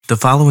The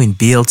following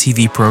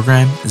BLTV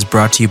program is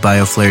brought to you by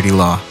O'Flaherty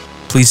Law.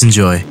 Please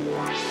enjoy.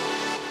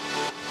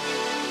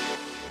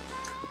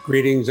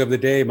 Greetings of the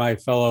day, my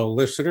fellow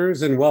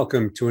listeners, and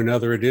welcome to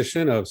another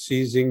edition of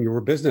Seizing Your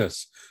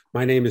Business.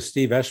 My name is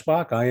Steve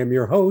Eschbach. I am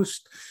your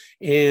host,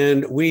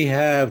 and we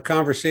have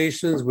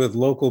conversations with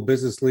local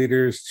business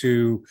leaders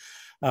to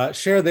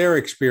share their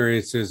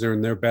experiences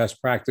and their best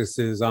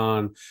practices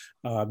on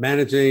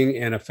managing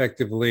and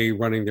effectively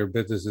running their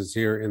businesses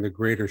here in the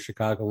greater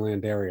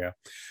Chicagoland area.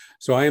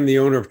 So I am the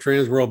owner of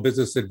Transworld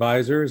Business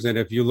Advisors, and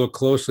if you look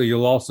closely,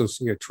 you'll also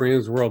see a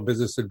Transworld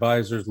Business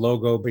Advisors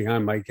logo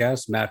behind my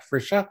guest, Matt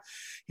Friscia.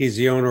 He's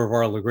the owner of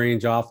our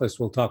LaGrange office.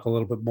 We'll talk a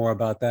little bit more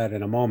about that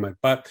in a moment.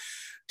 But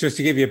just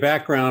to give you a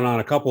background on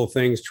a couple of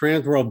things,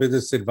 Transworld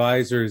Business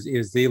Advisors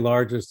is the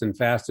largest and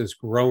fastest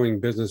growing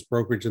business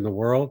brokerage in the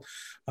world.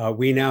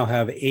 We now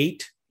have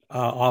 8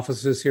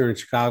 offices here in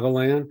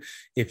Chicagoland.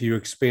 If you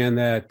expand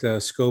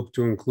that scope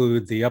to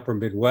include the upper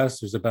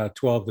Midwest, there's about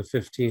 12 to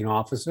 15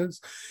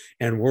 offices.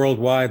 And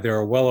worldwide, there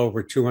are well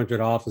over 200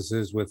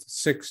 offices with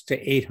 600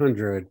 to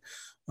 800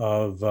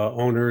 of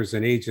owners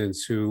and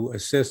agents who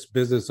assist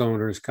business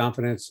owners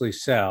confidentially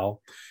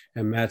sell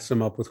and match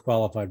them up with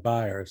qualified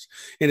buyers.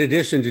 In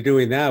addition to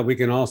doing that, we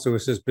can also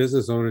assist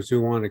business owners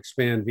who want to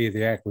expand via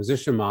the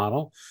acquisition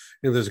model.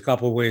 And there's a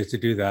couple of ways to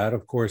do that.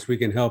 Of course, we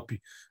can help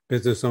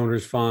business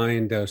owners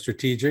find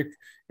strategic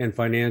and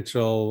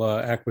financial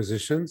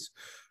acquisitions.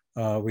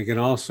 We can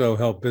also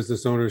help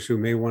business owners who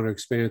may want to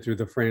expand through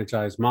the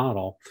franchise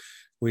model.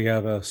 We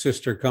have a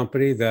sister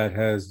company that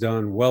has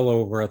done well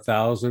over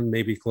 1,000,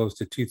 maybe close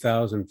to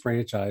 2,000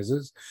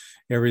 franchises,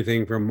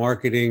 everything from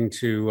marketing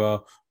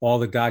to all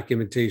the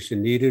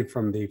documentation needed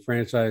from the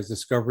franchise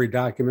discovery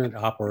document,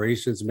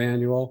 operations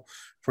manual,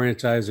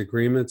 franchise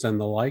agreements,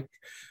 and the like.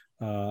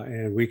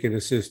 And we can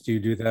assist you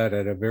do that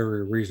at a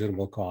very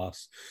reasonable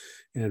cost.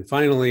 And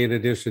finally, in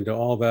addition to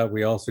all that,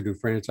 we also do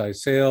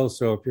franchise sales.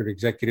 So if you're an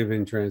executive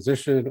in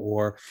transition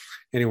or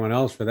anyone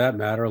else for that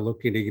matter,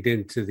 looking to get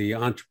into the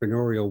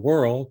entrepreneurial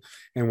world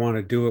and want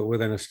to do it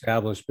with an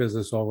established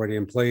business already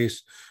in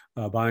place,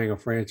 buying a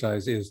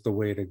franchise is the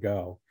way to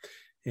go.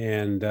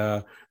 And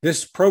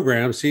this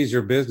program, Seize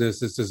Your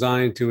Business, is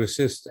designed to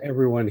assist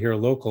everyone here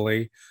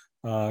locally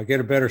get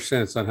a better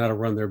sense on how to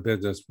run their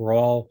business. We're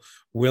all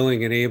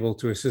willing and able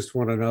to assist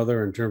one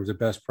another in terms of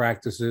best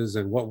practices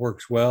and what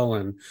works well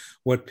and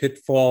what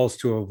pitfalls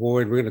to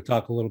avoid. We're going to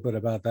talk a little bit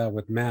about that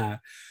with Matt.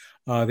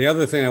 The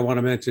other thing I want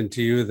to mention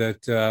to you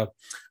that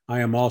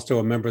I am also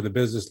a member of the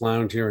Business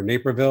Lounge here in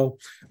Naperville.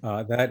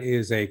 That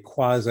is a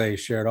quasi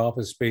shared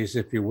office space,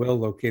 if you will,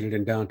 located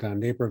in downtown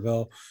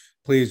Naperville.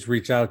 Please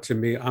reach out to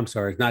me. I'm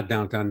sorry, it's not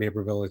downtown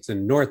Naperville. It's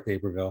in North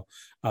Naperville.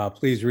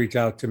 Please reach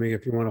out to me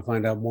if you want to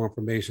find out more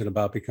information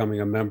about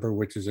becoming a member,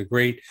 which is a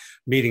great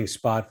meeting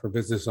spot for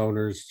business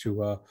owners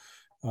to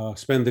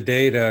spend the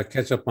day to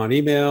catch up on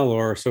email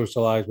or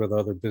socialize with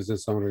other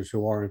business owners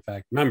who are, in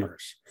fact,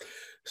 members.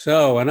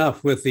 So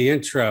enough with the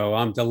intro.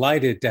 I'm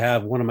delighted to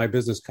have one of my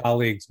business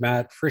colleagues,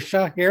 Matt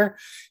Friscia, here.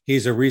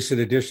 He's a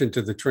recent addition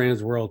to the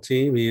Transworld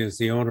team. He is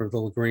the owner of the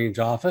LaGrange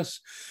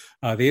office.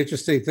 The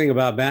interesting thing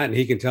about Matt, and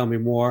he can tell me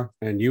more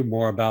and you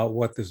more about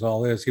what this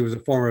all is. He was a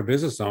former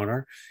business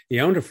owner. He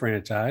owned a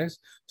franchise,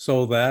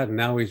 sold that, and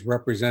now he's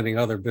representing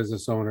other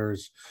business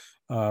owners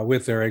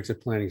with their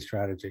exit planning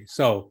strategy.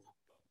 So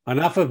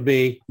enough of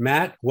me.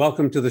 Matt,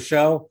 welcome to the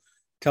show.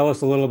 Tell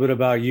us a little bit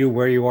about you,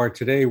 where you are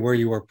today, where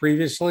you were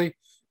previously,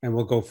 and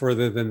we'll go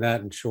further than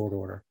that in short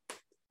order.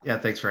 Yeah,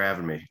 thanks for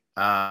having me.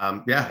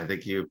 I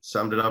think you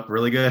summed it up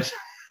really good.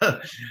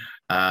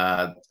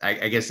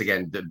 I guess,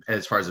 again,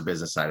 as far as the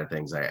business side of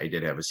things, I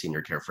did have a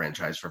senior care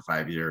franchise for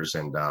 5 years,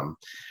 and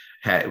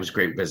it was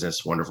great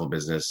business, wonderful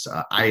business.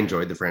 I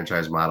enjoyed the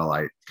franchise model.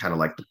 I kind of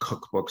like the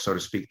cookbook, so to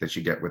speak, that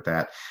you get with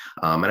that.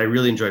 And I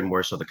really enjoyed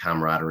more so the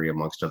camaraderie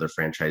amongst other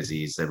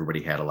franchisees.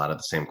 Everybody had a lot of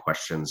the same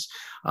questions.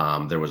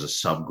 There was a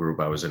subgroup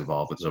I was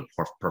involved with, a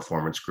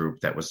performance group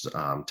that was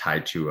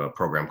tied to a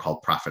program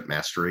called Profit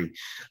Mastery.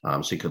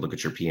 So you could look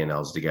at your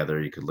P&Ls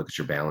together. You could look at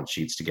your balance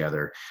sheets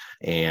together.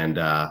 And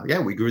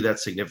we grew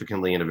that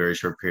significantly in a very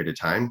short period of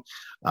time.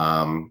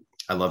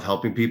 I love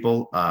helping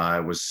people.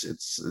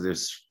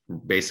 It's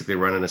basically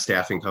running a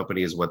staffing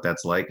company is what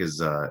that's like, is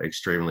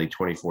extremely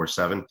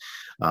 24/7.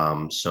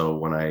 So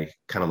when I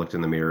kind of looked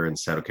in the mirror and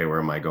said, okay, where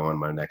am I going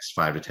my next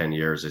 5 to 10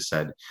 years? I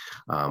said,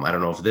 I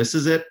don't know if this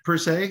is it per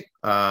se,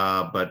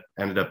 but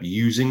ended up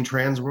using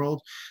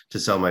Transworld to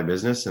sell my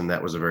business. And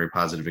that was a very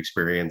positive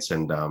experience.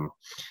 And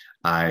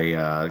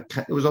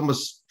it was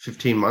almost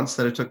 15 months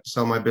that it took to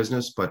sell my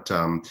business, but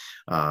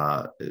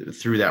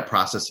through that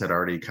process had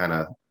already kind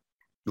of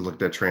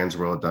looked at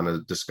Transworld, done a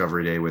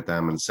discovery day with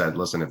them and said,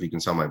 listen, if you can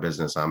sell my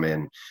business, I'm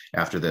in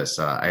after this.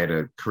 I had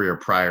a career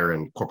prior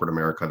in corporate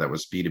America that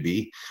was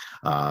B2B.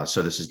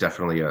 So this is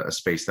definitely a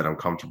space that I'm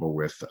comfortable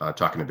with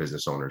talking to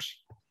business owners.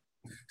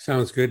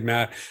 Sounds good,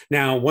 Matt.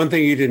 Now, one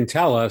thing you didn't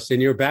tell us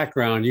in your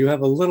background, you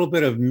have a little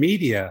bit of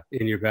media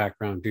in your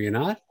background, do you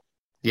not?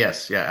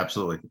 Yes, yeah,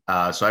 absolutely.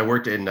 So I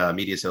worked in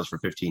media sales for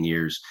 15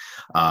 years.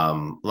 A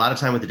lot of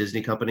time with the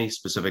Disney company,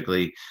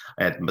 specifically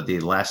but the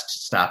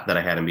last stop that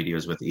I had in media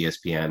was with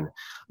ESPN.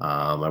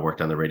 I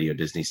worked on the radio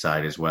Disney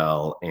side as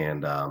well,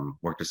 and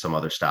worked at some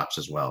other stops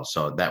as well.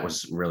 So that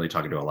was really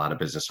talking to a lot of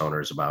business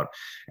owners about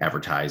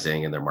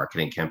advertising and their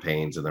marketing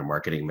campaigns and their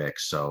marketing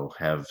mix. So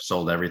have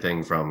sold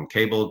everything from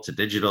cable to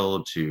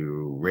digital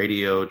to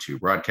radio to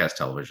broadcast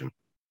television.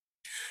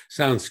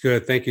 Sounds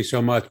good. Thank you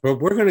so much.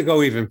 But we're going to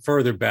go even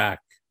further back,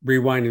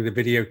 rewinding the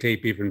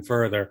videotape even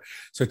further.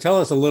 So tell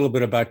us a little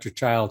bit about your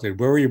childhood.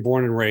 Where were you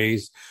born and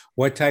raised?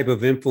 What type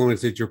of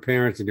influence did your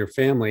parents and your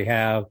family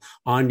have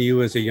on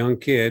you as a young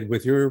kid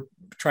with your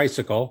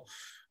tricycle,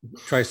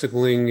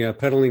 tricycling,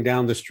 pedaling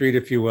down the street,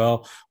 if you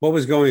will? What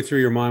was going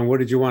through your mind? What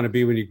did you want to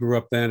be when you grew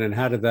up then? And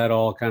how did that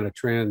all kind of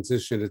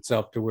transition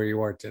itself to where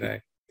you are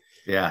today?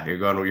 Yeah, you're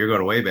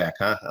going way back,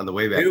 huh? On the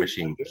Wayback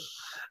Machine.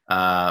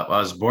 I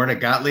was born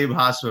at Gottlieb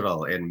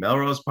Hospital in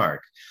Melrose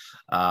Park,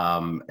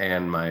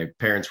 and my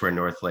parents were in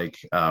North Lake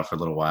for a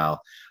little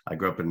while. I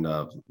grew up in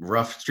the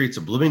rough streets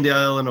of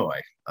Bloomingdale,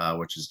 Illinois,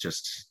 which is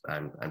just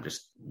I'm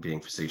just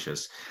being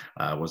facetious.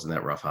 Wasn't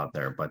that rough out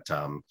there, but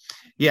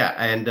yeah.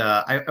 And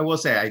I will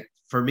say,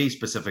 for me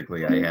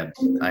specifically, I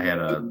had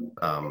a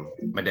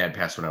my dad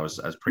passed when I was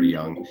pretty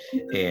young,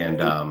 and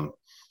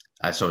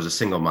so I was a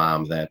single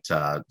mom that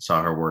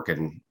saw her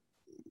working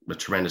a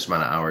tremendous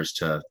amount of hours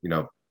to,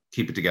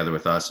 keep it together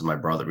with us and my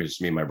brother,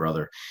 just me and my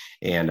brother.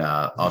 And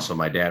also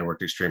my dad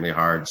worked extremely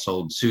hard,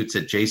 sold suits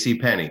at J.C.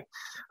 Penney,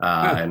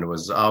 and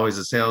was always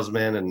a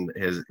salesman. And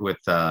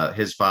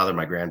his father,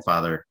 my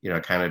grandfather,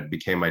 kind of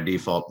became my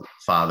default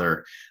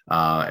father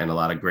in a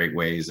lot of great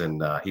ways.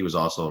 And he was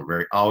also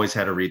always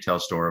had a retail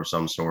store of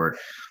some sort,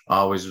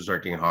 always was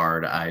working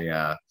hard.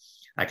 I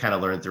kind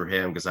of learned through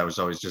him because I was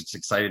always just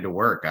excited to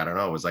work. I don't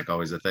know. It was like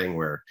always a thing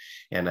where,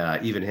 and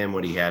even him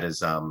when he had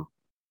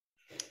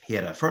he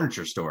had a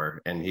furniture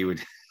store, and he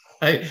would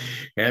hand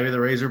me the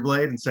razor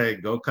blade and say,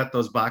 go cut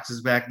those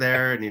boxes back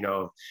there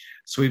and,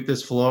 sweep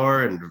this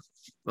floor and,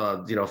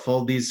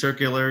 fold these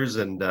circulars.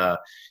 And,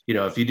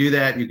 if you do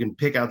that, you can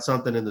pick out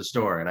something in the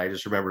store. And I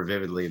just remember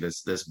vividly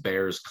this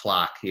Bears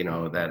clock,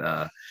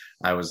 that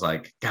I was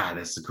like, God,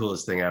 that's the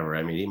coolest thing ever.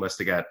 I mean, he must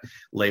have got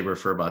labor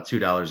for about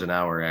 $2 an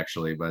hour,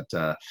 actually. But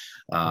no,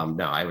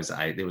 it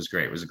was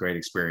great. It was a great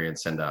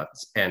experience. And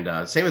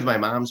same with my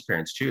mom's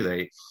parents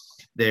too.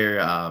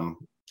 They're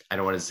I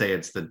don't want to say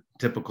it's the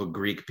typical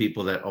Greek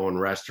people that own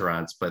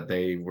restaurants, but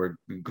they were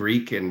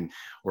Greek and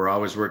were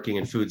always working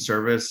in food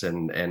service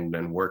and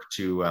work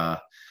to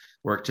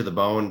the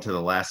bone to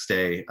the last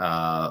day.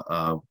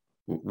 Well,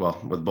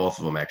 with both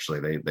of them,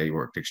 actually, they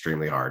worked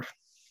extremely hard.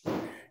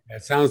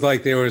 It sounds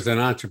like there was an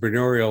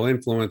entrepreneurial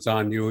influence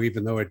on you,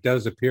 even though it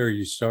does appear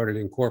you started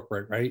in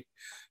corporate, right?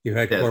 You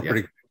had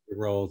corporate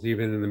roles,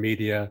 even in the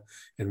media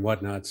and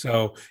whatnot.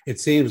 So it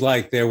seems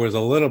like there was a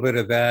little bit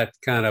of that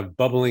kind of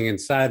bubbling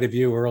inside of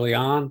you early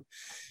on.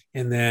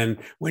 And then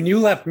when you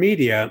left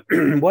media,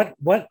 what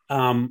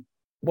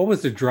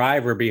was the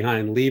driver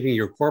behind leaving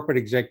your corporate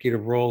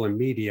executive role in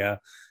media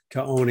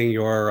to owning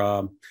your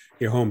home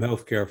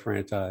healthcare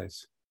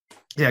franchise?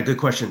 Yeah, good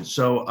question.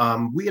 So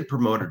we had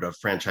promoted a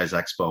franchise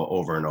expo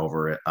over and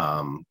over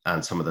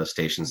on some of the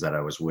stations that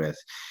I was with.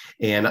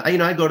 And,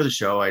 I'd go to the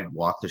show, I'd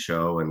walk the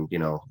show and,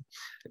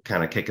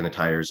 kind of kicking the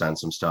tires on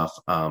some stuff.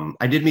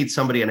 I did meet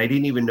somebody and I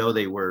didn't even know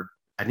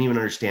I didn't even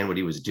understand what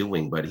he was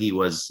doing, but he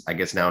was, I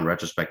guess now in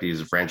retrospect,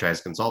 he's a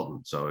franchise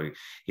consultant. So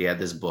he had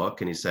this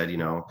book and he said,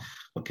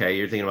 okay,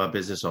 you're thinking about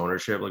business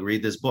ownership, like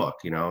read this book,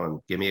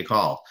 and give me a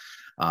call.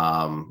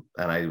 And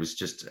I was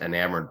just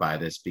enamored by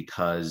this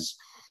because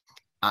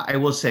I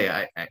will say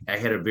I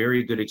had a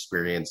very good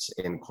experience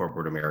in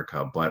corporate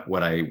America, but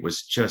what I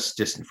was just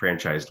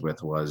disenfranchised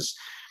with was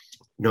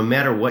no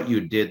matter what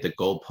you did, the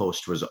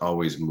goalpost was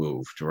always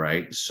moved,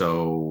 right?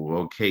 So,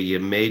 okay, you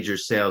made your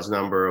sales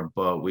number,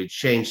 but we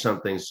changed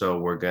something. So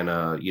we're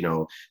gonna,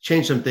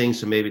 change some things.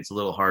 So maybe it's a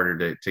little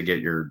harder to get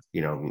your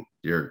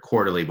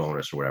quarterly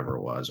bonus or whatever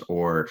it was.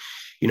 Or,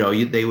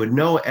 they would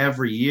know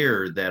every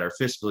year that our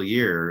fiscal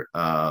year,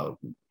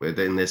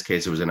 in this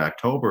case, it was in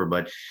October,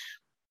 but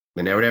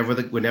we never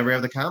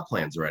have the comp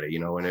plans ready,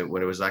 when it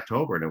was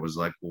October. And it was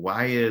like,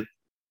 why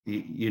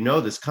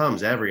this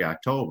comes every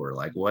October.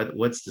 Like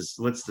what's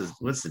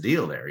the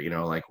deal there?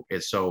 Like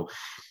it's so,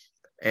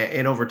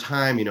 and over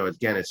time,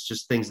 again, it's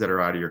just things that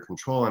are out of your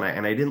control.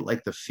 And I didn't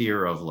like the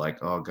fear of like,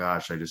 oh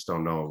gosh, I just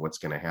don't know what's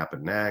going to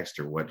happen next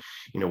or what,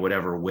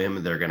 whatever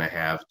whim they're going to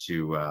have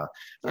to,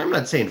 I'm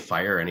not saying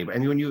fire anybody.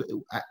 I mean,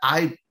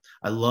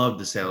 I love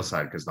the sales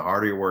side because the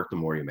harder you work, the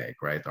more you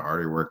make, right? The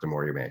harder you work, the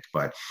more you make.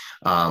 But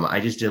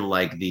I just didn't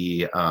like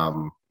the,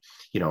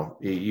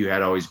 you had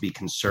to always be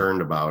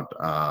concerned about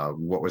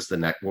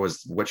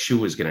what shoe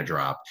was going to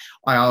drop.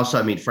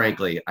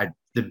 Frankly,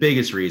 the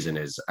biggest reason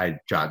is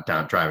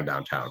driving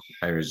downtown.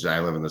 I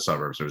live in the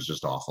suburbs. So it was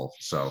just awful.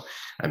 So,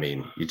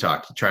 you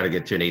try to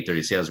get to an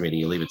 8:30 sales meeting,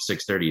 you leave at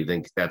 6:30. You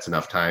think that's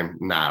enough time?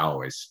 Not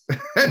always.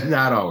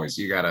 Not always.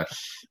 You got to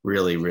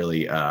really,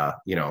 really,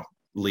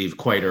 leave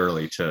quite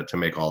early to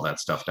make all that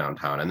stuff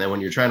downtown. And then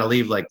when you're trying to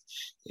leave, like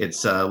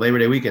it's Labor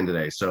Day weekend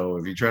today, so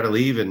if you try to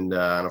leave and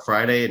on a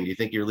Friday and you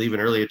think you're leaving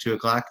early at 2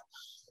 o'clock,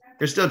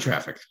 there's still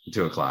traffic at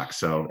 2 o'clock.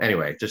 So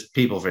anyway, just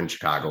people from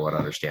Chicago would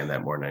understand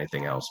that more than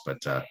anything else,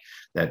 but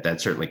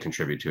that certainly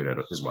contribute to it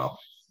as well.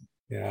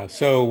 Yeah.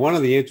 So one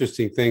of the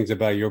interesting things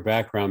about your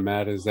background,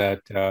 Matt, is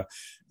that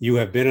you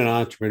have been an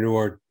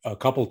entrepreneur a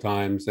couple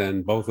times,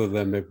 and both of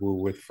them were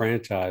with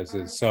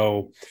franchises.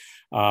 So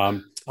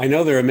I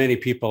know there are many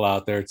people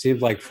out there. It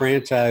seems like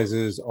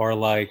franchises are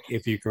like,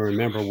 if you can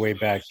remember way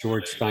back,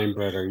 George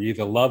Steinbrenner, you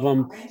either love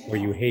them or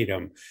you hate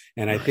them.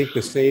 And I think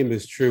the same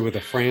is true with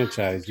a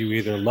franchise. You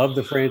either love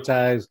the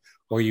franchise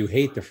or you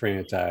hate the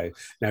franchise.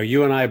 Now,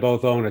 you and I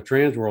both own a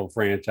Transworld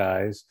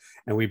franchise,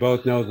 and we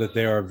both know that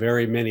there are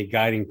very many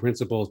guiding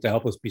principles to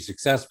help us be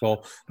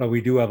successful, but we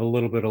do have a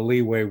little bit of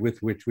leeway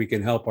with which we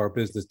can help our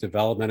business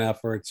development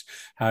efforts,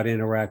 how to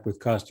interact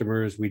with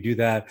customers. We do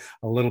that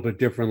a little bit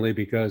differently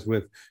because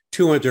with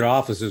 200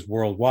 offices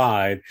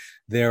worldwide,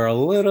 there are a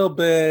little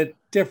bit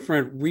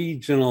different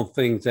regional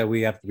things that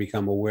we have to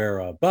become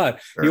aware of.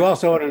 But Sure. You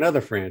also own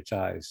another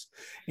franchise.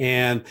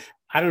 And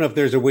I don't know if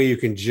there's a way you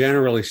can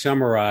generally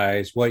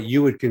summarize what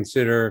you would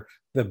consider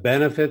the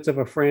benefits of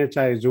a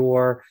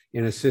franchisor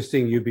in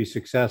assisting you be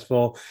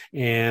successful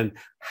and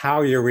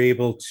how you're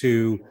able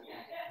to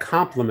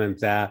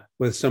complement that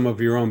with some of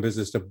your own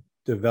business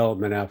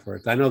development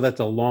efforts. I know that's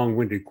a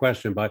long-winded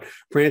question, but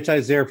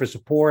franchise there for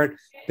support.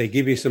 They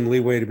give you some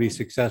leeway to be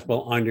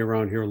successful on your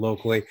own here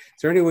locally. Is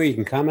there any way you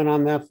can comment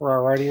on that for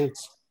our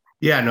audience?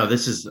 Yeah, no,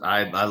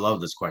 I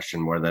love this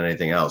question more than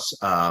anything else,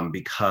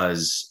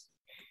 because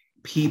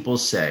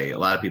a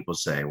lot of people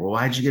say, well,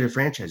 why'd you get a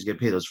franchise? You got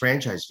to pay those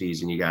franchise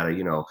fees, and you got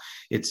to,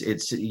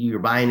 you're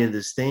buying into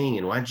this thing,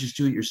 and why don't you just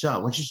do it yourself?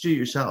 Why don't you just do it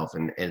yourself?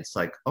 And it's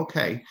like,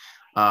 okay.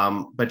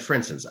 But for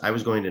instance, I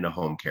was going into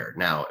home care.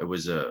 Now it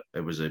was a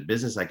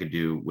business I could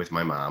do with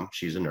my mom.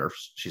 She's a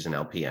nurse. She's an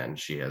LPN.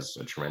 She has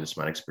a tremendous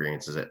amount of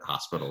experiences at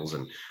hospitals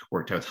and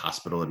worked with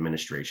hospital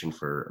administration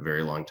for a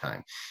very long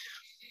time.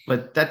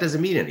 But that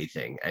doesn't mean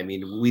anything. I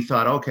mean, we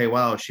thought, okay,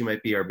 wow, she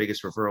might be our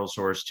biggest referral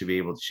source to be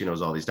able to, she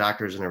knows all these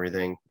doctors and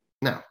everything.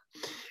 No,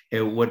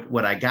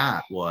 what I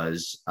got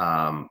was,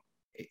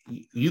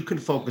 you can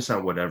focus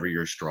on whatever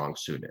your strong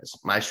suit is.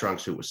 My strong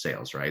suit was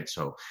sales, right?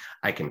 So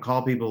I can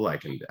call people, I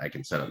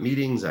can set up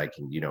meetings, I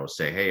can,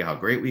 say, hey, how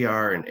great we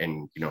are,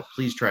 and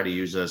please try to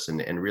use us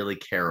and really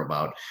care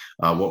about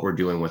what we're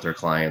doing with our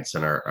clients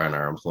and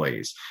our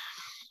employees.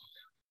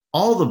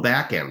 All the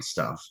back end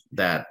stuff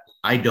that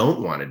I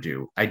don't want to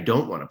do, I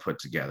don't want to put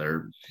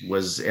together,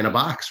 was in a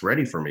box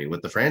ready for me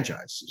with the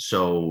franchise.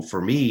 So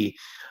for me,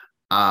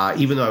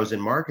 even though I was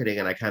in marketing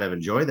and I kind of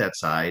enjoy that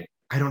side,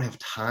 I don't have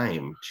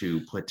time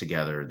to put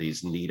together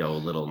these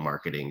neato little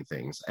marketing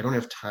things. I don't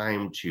have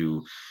time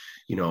to,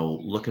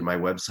 look at my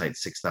website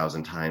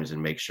 6,000 times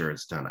and make sure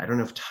it's done. I don't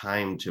have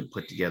time to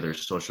put together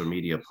social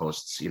media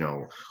posts,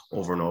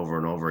 over and over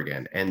and over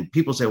again. And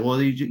people say,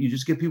 well, you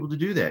just get people to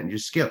do that and you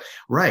scale.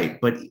 Right.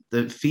 But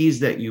the fees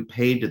that you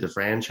paid to the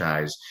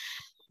franchise,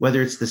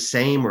 whether it's the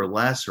same or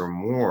less or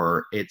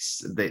more,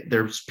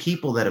 there's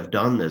people that have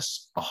done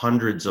this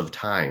hundreds of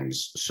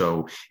times.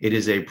 So it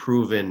is a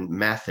proven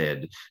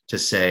method to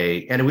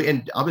say,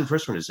 and I'll be the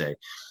first one to say,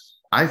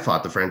 I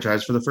fought the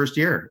franchise for the first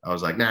year. I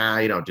was like, nah,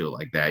 you don't do it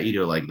like that. You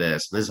do it like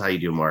this. This is how you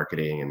do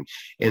marketing.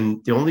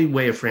 And the only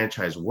way a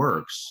franchise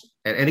works,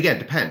 and again, it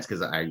depends, because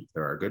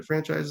there are good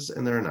franchises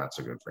and there are not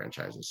so good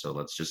franchises. So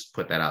let's just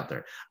put that out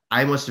there.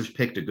 I must have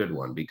picked a good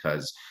one,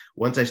 because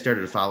once I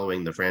started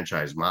following the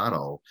franchise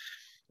model,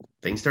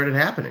 things started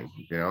happening.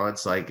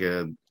 It's like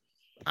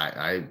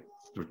I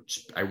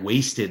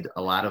wasted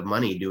a lot of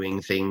money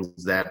doing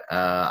things that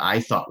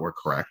I thought were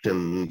correct.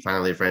 And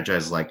finally, the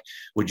franchise is like,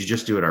 would you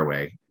just do it our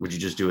way? Would you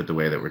just do it the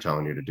way that we're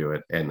telling you to do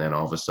it? And then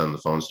all of a sudden the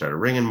phone started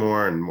ringing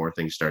more and more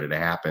things started to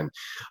happen.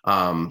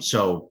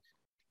 So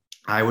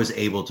I was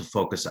able to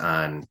focus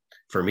on,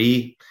 for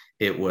me,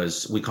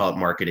 we call it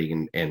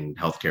marketing and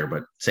healthcare,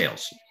 but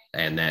sales.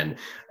 And then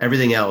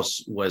everything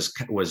else was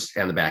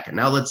on the back end.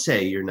 Now, let's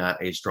say you're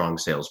not a strong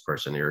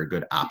salesperson, you're a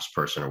good ops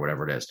person or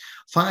whatever it is.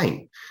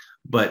 Fine.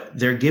 But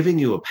they're giving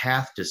you a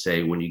path to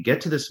say, when you get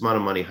to this amount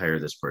of money, hire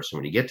this person.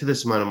 When you get to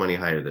this amount of money,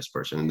 hire this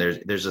person. And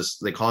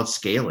they call it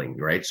scaling,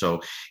 right?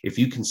 So if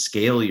you can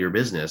scale your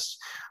business,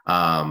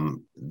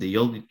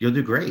 you'll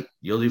do great.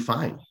 You'll do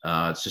fine.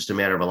 It's just a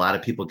matter of, a lot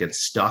of people get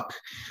stuck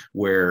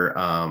where,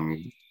 I'll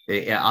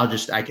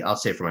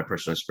say from my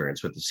personal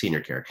experience with the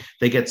senior care,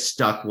 they get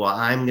stuck. Well,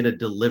 I'm going to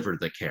deliver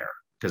the care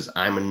because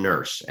I'm a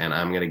nurse and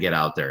I'm going to get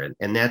out there.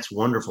 And that's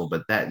wonderful,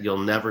 but that you'll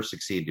never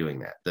succeed doing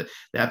that.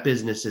 That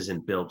business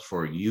isn't built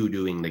for you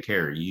doing the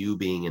care, you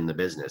being in the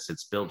business.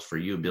 It's built for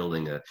you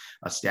building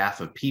a staff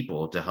of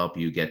people to help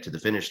you get to the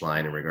finish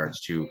line in regards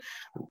to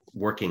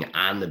working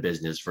on the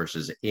business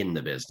versus in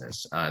the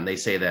business. And they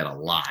say that a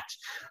lot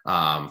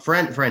for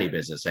any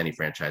business, any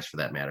franchise for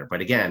that matter.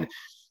 But again,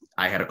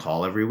 I had a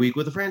call every week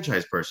with a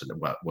franchise person.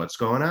 What's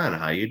going on?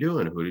 How you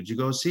doing? Who did you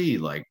go see?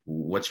 Like,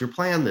 what's your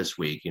plan this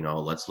week?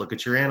 Let's look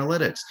at your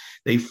analytics.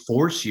 They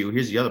force you.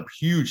 Here's the other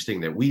huge thing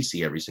that we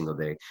see every single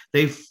day.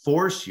 They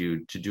force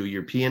you to do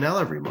your P&L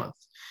every month.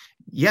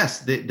 Yes,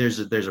 there's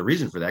a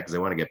reason for that, because they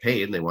want to get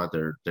paid and they want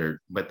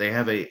but they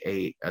have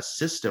a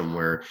system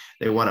where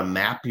they want to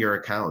map your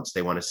accounts.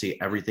 They want to see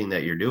everything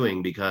that you're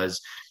doing,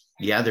 because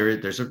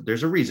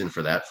there's a reason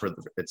for that.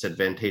 It's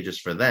advantageous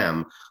for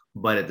them.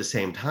 But at the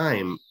same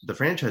time, the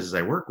franchises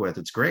I work with,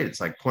 it's great.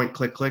 It's like point,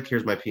 click, click.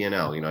 Here's my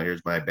P&L.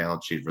 Here's my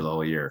balance sheet for the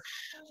whole year.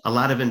 A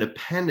lot of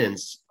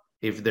independents,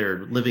 if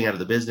they're living out of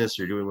the business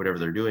or doing whatever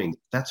they're doing,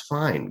 that's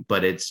fine.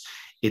 But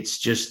it's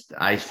just,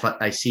 I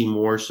see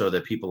more so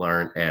that people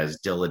aren't as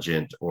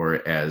diligent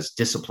or as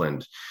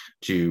disciplined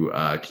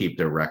to keep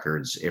their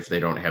records if they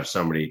don't have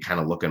somebody kind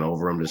of looking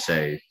over them to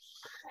say,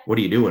 what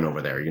are you doing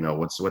over there?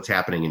 What's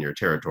happening in your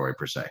territory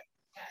per se.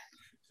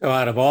 So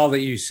out of all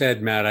that you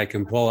said, Matt, I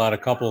can pull out a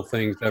couple of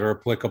things that are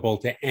applicable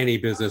to any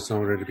business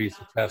owner to be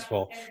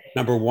successful.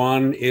 Number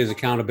one is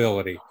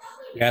accountability.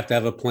 You have to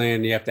have a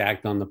plan. You have to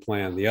act on the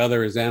plan. The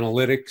other is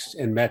analytics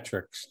and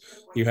metrics.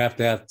 You have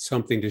to have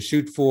something to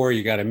shoot for.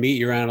 You got to meet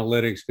your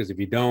analytics, because if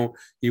you don't,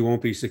 you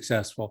won't be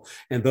successful.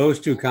 And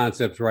those two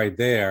concepts right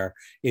there,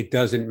 it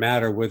doesn't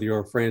matter whether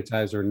you're a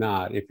franchise or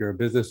not. If you're a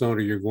business owner,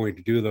 you're going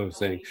to do those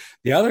things.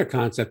 The other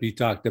concept you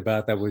talked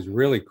about that was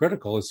really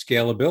critical is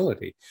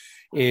scalability.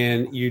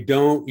 And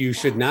you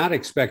should not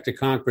expect to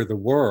conquer the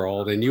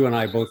world. And you and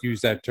I both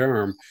use that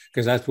term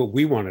because that's what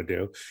we want to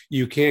do.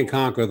 You can't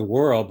conquer the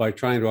world by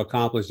trying to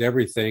accomplish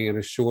everything in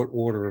a short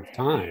order of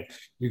time.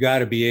 You got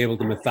to be able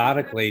to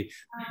methodically,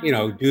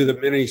 do the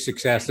many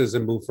successes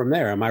and move from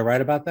there. Am I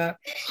right about that?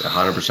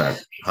 100%,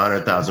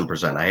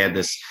 100,000%. I had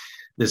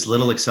this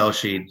little Excel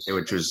sheet,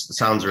 which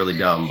sounds really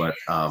dumb, but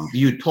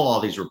you'd pull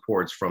all these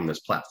reports from this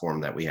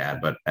platform that we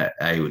had. But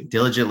I would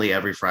diligently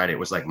every Friday, it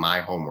was like my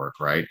homework,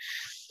 right?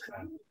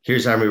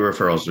 Here's how many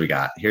referrals we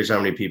got. Here's how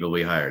many people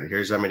we hired.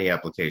 Here's how many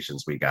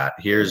applications we got.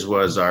 Here's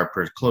was our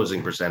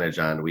closing percentage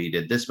on. We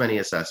did this many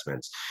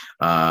assessments.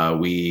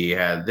 We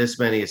had this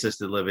many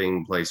assisted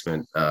living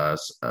placement. I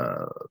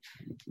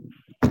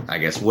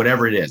guess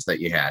whatever it is that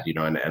you had,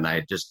 and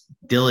I just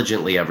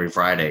diligently every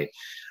Friday,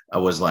 I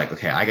was like,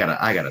 okay, I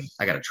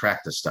gotta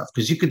track this stuff,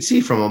 because you could see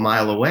from a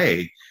mile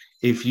away.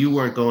 If you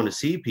weren't going to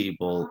see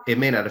people, it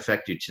may not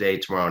affect you today,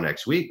 tomorrow,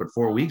 next week, but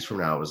 4 weeks from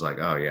now, it was like,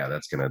 oh yeah,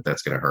 that's gonna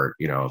hurt,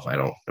 if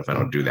I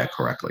don't do that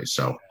correctly.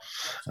 So,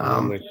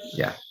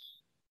 yeah.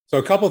 So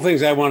a couple of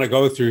things I want to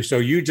go through. So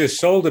you just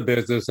sold a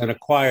business and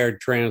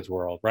acquired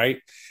Transworld, right?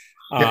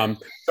 Yeah.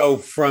 So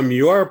from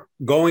your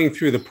going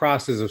through the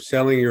process of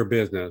selling your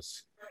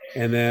business,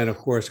 and then, of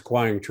course,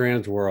 acquiring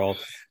Transworld,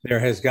 there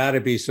has got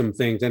to be some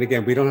things. And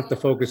again, we don't have to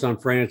focus on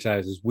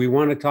franchises. We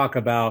want to talk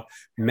about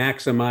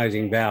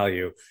maximizing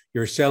value.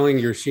 You're selling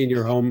your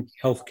senior home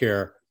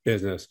healthcare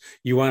business.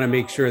 You want to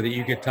make sure that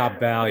you get top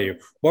value.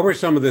 What were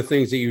some of the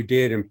things that you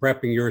did in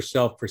prepping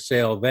yourself for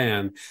sale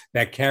then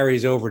that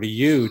carries over to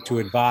you to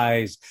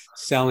advise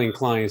selling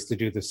clients to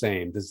do the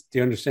same? Do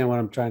you understand what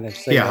I'm trying to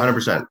say? Yeah,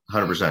 100%,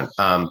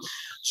 100%.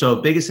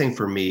 So biggest thing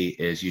for me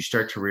is you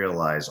start to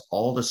realize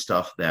all the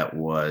stuff that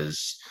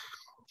was,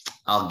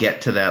 I'll get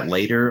to that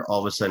later, all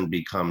of a sudden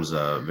becomes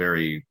a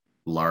very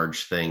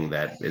large thing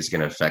that is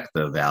going to affect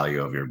the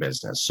value of your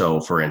business.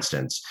 So for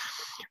instance,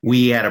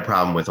 we had a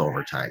problem with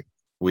overtime.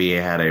 We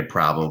had a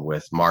problem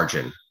with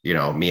margin,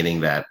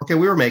 meaning that, okay,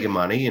 we were making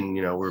money and,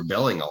 we were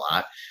billing a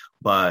lot,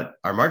 but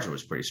our margin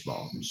was pretty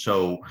small.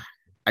 So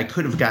I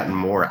could have gotten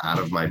more out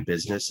of my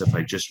business if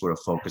I just would have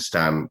focused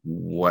on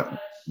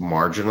what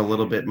margin a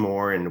little bit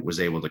more and was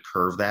able to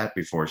curve that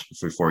before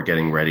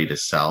getting ready to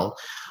sell.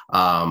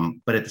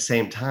 But at the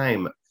same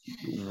time,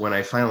 when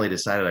I finally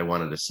decided I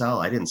wanted to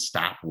sell, I didn't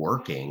stop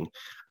working.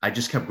 I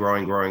just kept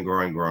growing. I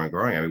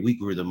mean, we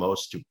grew the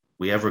most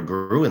we ever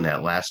grew in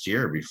that last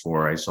year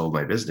before I sold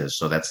my business.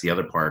 So that's the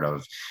other part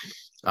of,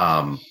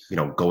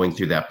 going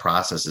through that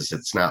process. Is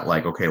it's not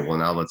like, okay, well,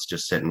 now let's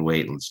just sit and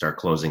wait and start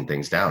closing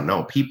things down.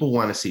 No, people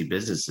want to see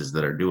businesses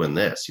that are doing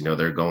this,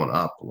 they're going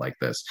up like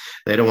this.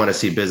 They don't want to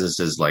see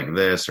businesses like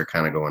this or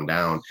kind of going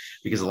down,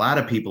 because a lot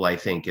of people, I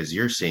think, as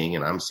you're seeing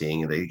and I'm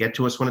seeing, they get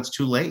to us when it's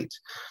too late.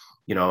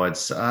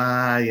 It's,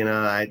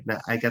 I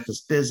got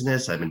this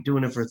business. I've been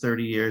doing it for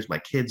 30 years. My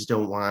kids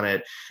don't want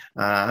it.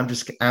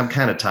 I'm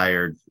kind of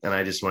tired and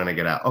I just want to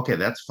get out. Okay,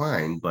 that's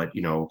fine. But,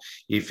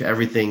 if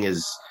everything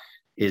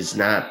is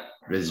not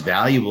as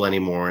valuable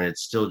anymore and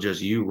it's still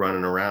just you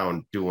running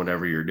around doing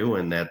whatever you're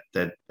doing,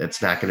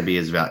 that's not going to be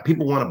as valuable.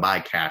 People want to buy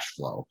cash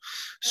flow.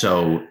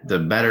 So the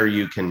better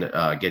you can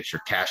get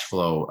your cash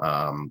flow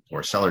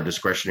or seller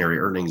discretionary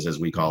earnings, as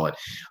we call it,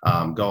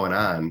 going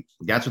on,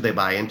 that's what they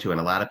buy into.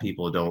 And a lot of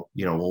people don't,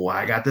 well,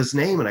 I got this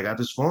name and I got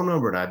this phone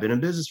number and I've been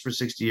in business for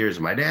 60 years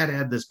and my dad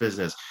had this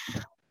business.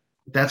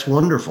 That's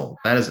wonderful.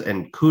 That is,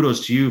 and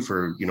kudos to you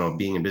for,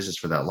 being in business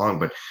for that long,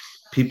 but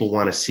people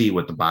want to see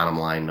what the bottom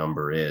line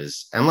number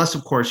is. Unless,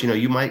 of course,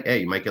 you might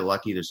get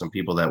lucky. There's some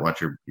people that want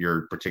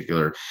your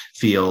particular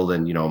field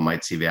and,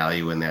 might see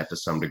value in that to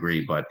some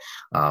degree, but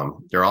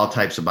there are all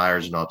types of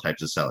buyers and all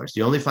types of sellers.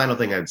 The only final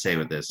thing I'd say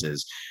with this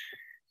is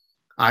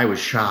I was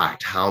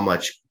shocked how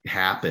much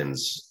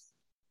happens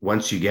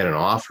once you get an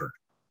offer.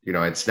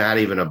 It's not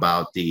even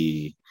about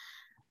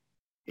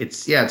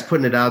it's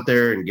putting it out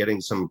there and getting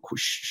some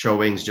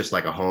showings, just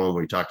like a home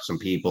where you talk to some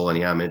people and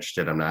yeah, I'm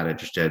interested, I'm not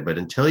interested. But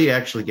until you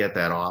actually get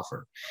that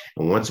offer,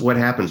 and what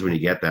happens when you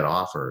get that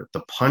offer,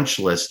 the punch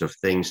list of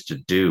things to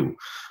do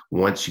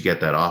once you get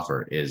that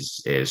offer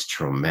is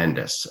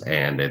tremendous.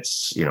 And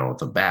it's,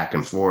 the back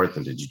and forth,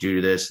 and did you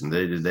do this and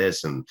they did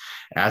this, and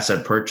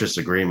asset purchase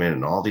agreement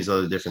and all these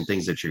other different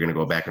things that you're going to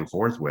go back and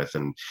forth with.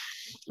 And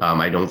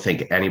I don't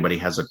think anybody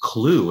has a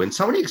clue. And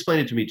somebody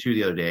explained it to me too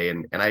the other day,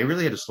 and I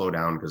really had to slow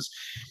down, because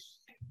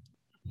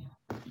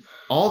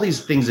all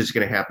these things that's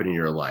going to happen in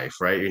your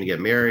life, right? You're going to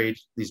get married,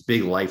 these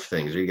big life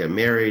things. You get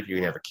married, you're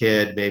going to have a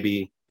kid,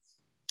 maybe,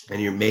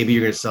 and maybe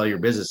you're going to sell your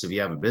business if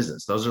you have a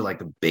business. Those are like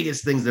the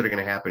biggest things that are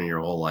going to happen in your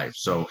whole life.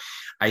 So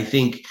I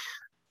think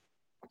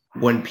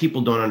when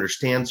people don't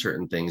understand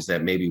certain things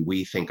that maybe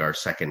we think are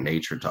second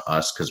nature to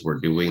us because we're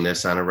doing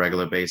this on a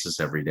regular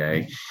basis every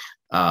day,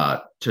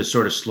 to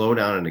sort of slow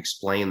down and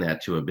explain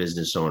that to a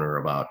business owner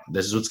about,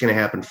 this is what's going to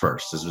happen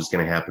first, this is what's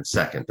going to happen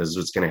second, this is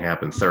what's going to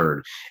happen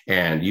third.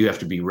 And you have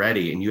to be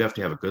ready, and you have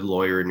to have a good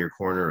lawyer in your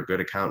corner, a good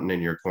accountant in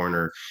your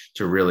corner,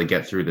 to really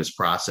get through this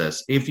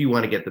process if you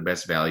want to get the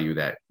best value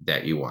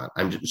that you want.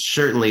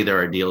 Certainly there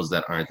are deals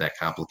that aren't that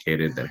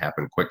complicated, that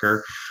happen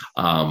quicker.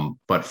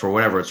 But for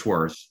whatever it's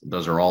worth,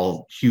 those are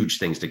all huge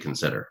things to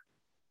consider.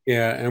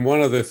 Yeah. And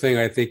one other thing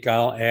I think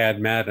I'll add,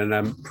 Matt, and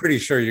I'm pretty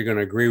sure you're going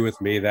to agree with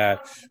me,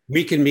 that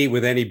we can meet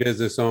with any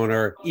business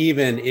owner,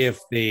 even if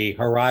the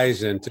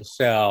horizon to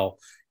sell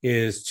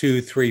is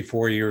 2, 3,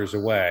 4 years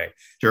away.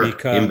 Sure.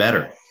 Because, even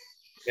better.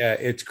 Yeah,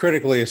 it's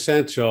critically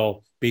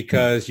essential,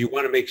 because you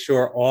want to make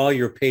sure all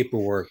your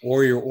paperwork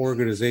or your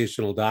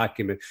organizational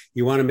document,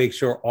 you want to make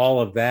sure all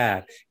of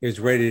that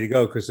is ready to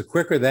go. Because the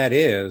quicker that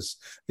is,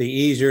 the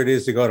easier it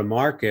is to go to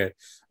market,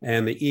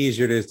 and the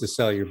easier it is to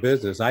sell your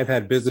business. I've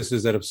had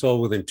businesses that have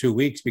sold within 2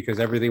 weeks because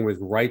everything was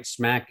right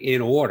smack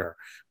in order.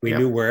 We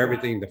knew where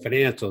everything, the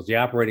financials, the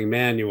operating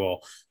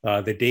manual,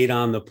 the data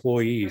on the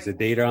employees, the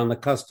data on the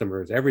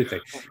customers,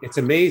 everything. It's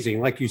amazing.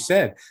 Like you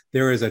said,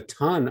 there is a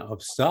ton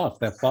of stuff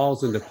that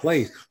falls into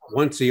place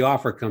once the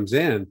offer comes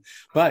in,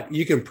 but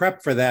you can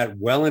prep for that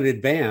well in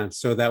advance,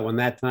 so that when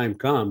that time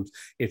comes,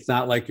 it's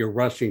not like you're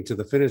rushing to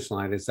the finish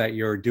line. It's that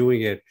you're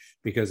doing it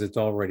because it's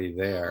already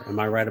there. Am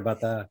I right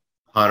about that?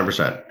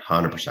 100%,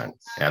 100%.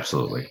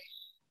 Absolutely.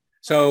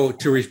 So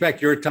to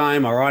respect your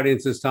time, our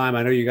audience's time,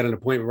 I know you got an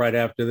appointment right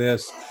after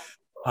this.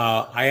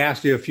 I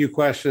asked you a few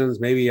questions,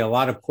 maybe a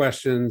lot of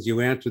questions. You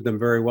answered them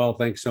very well.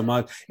 Thanks so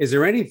much. Is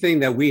there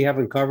anything that we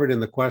haven't covered in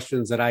the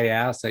questions that I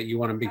asked that you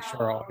want to make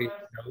sure our audience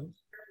knows?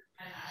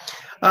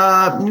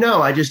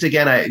 No, I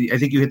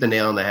think you hit the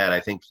nail on the head. I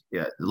think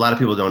a lot of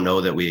people don't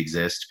know that we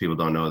exist. People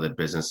don't know that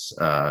business,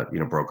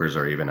 brokers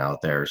are even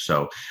out there.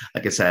 So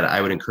like I said, I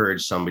would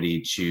encourage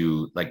somebody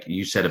to, like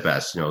you said it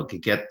best,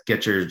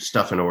 get your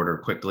stuff in order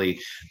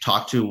quickly,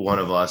 talk to one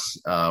of us,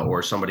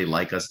 or somebody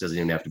like us, doesn't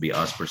even have to be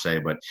us per se,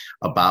 but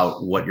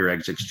about what your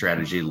exit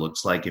strategy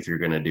looks like if you're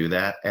going to do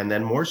that. And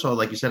then more so,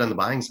 like you said, on the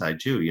buying side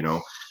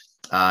too,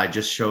 I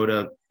just showed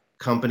a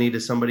company to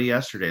somebody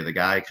yesterday. The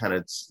guy kind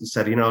of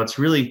said, it's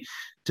really,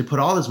 to put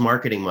all this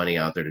marketing money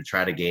out there to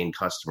try to gain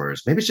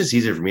customers, maybe it's just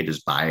easier for me to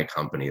just buy a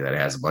company that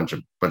has a bunch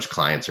of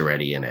clients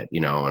already in it,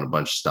 and a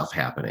bunch of stuff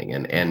happening.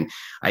 And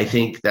I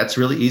think that's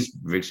really easy,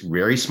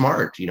 very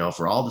smart,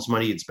 for all this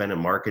money you'd spend in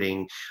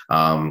marketing.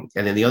 And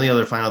then the only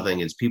other final thing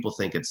is, people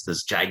think it's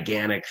this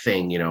gigantic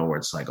thing, where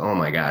it's like, oh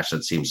my gosh,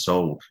 that seems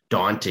so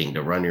daunting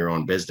to run your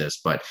own business.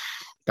 But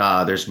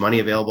there's money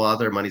available out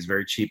there. Money's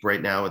very cheap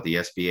right now with the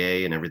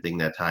SBA and everything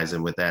that ties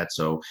in with that.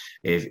 So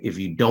if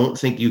you don't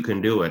think you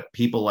can do it,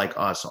 people like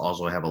us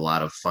also have a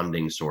lot of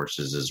funding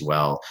sources as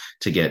well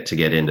to get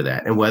into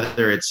that. And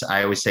whether it's,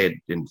 I always say it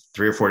in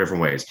 3 or 4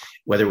 different ways,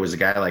 whether it was a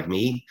guy like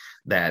me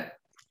that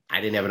I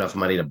didn't have enough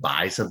money to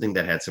buy something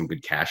that had some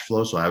good cash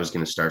flow, so I was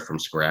going to start from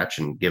scratch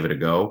and give it a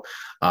go,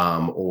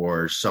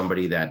 or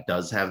somebody that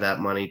does have that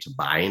money to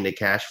buy into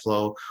cash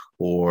flow,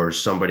 or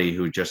somebody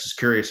who just is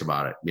curious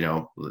about it,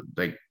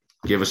 like,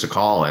 give us a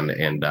call,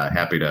 and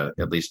happy to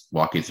at least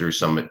walk you through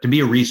to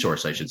be a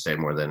resource, I should say,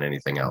 more than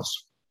anything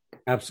else.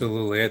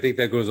 Absolutely. I think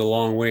that goes a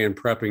long way in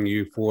prepping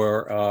you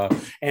for,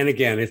 and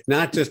again, it's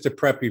not just to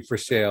prep you for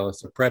sale,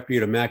 it's to prep you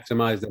to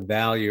maximize the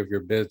value of your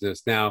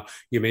business. Now,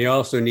 you may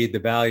also need the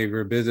value of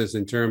your business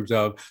in terms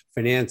of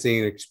financing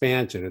and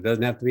expansion. It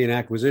doesn't have to be an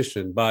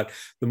acquisition, but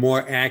the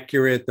more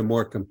accurate, the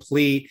more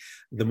complete,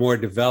 the more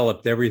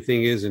developed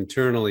everything is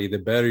internally, the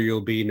better you'll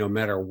be, no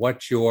matter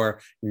what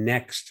your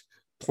next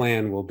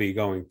plan will be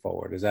going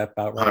forward. Is that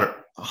about right?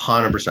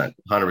 100%.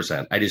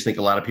 100%. I just think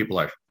a lot of people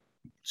are,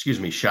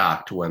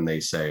 shocked when they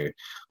say,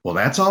 well,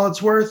 that's all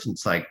it's worth.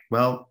 It's like,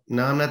 well,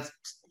 no, I'm not.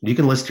 You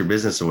can list your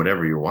business or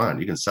whatever you want.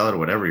 You can sell it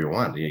whatever you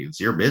want. It's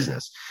your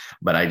business.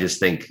 But I just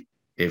think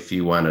if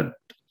you want to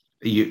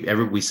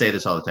we say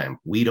this all the time.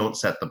 We don't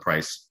set the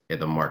price.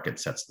 The market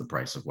sets the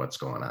price of what's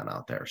going on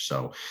out there.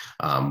 So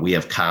we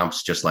have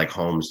comps just like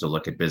homes to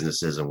look at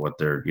businesses and what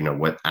they're,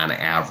 what on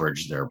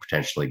average they're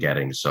potentially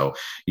getting. So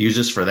use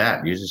this for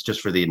that. Use this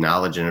just for the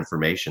knowledge and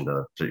information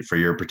for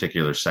your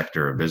particular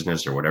sector of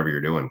business or whatever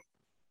you're doing.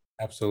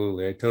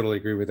 Absolutely. I totally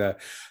agree with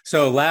that.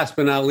 So last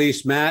but not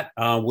least, Matt,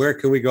 where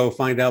can we go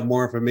find out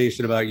more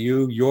information about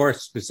you, your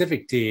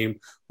specific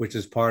team, which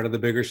is part of the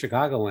bigger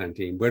Chicagoland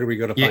team? Where do we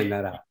go to find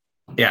that out?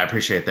 Yeah, I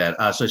appreciate that.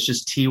 So it's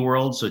just T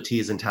World. So T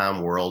is in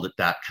Tom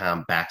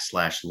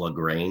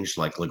World.com/Lagrange,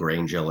 like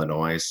Lagrange,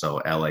 Illinois. So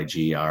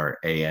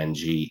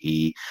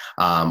LAGRANGE,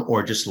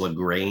 or just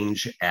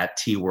Lagrange at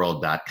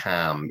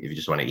tworld.com if you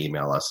just want to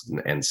email us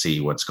and see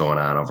what's going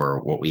on over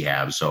what we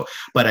have. So,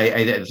 but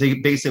I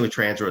think basically with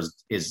transfer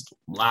is a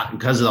lot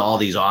because of all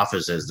these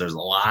offices, there's a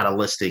lot of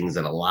listings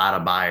and a lot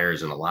of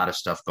buyers and a lot of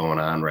stuff going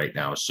on right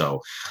now. So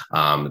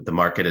the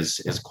market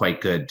is quite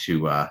good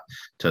to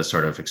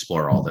sort of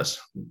explore all this.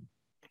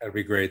 That'd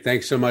be great.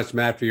 Thanks so much,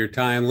 Matt, for your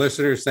time.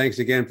 Listeners, thanks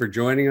again for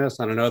joining us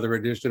on another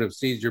edition of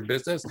Seize Your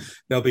Business.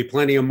 There'll be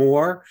plenty of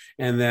more,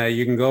 and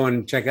you can go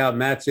and check out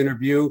Matt's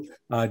interview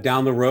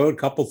down the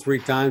road, 3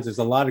 times. There's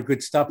a lot of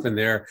good stuff in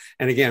there.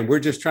 And again, we're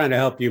just trying to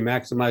help you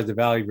maximize the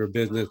value of your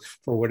business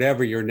for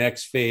whatever your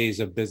next phase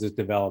of business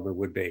development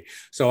would be.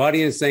 So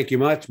audience, thank you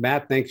much.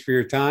 Matt, thanks for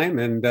your time,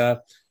 and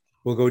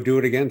we'll go do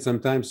it again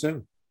sometime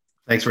soon.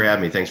 Thanks for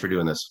having me. Thanks for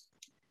doing this.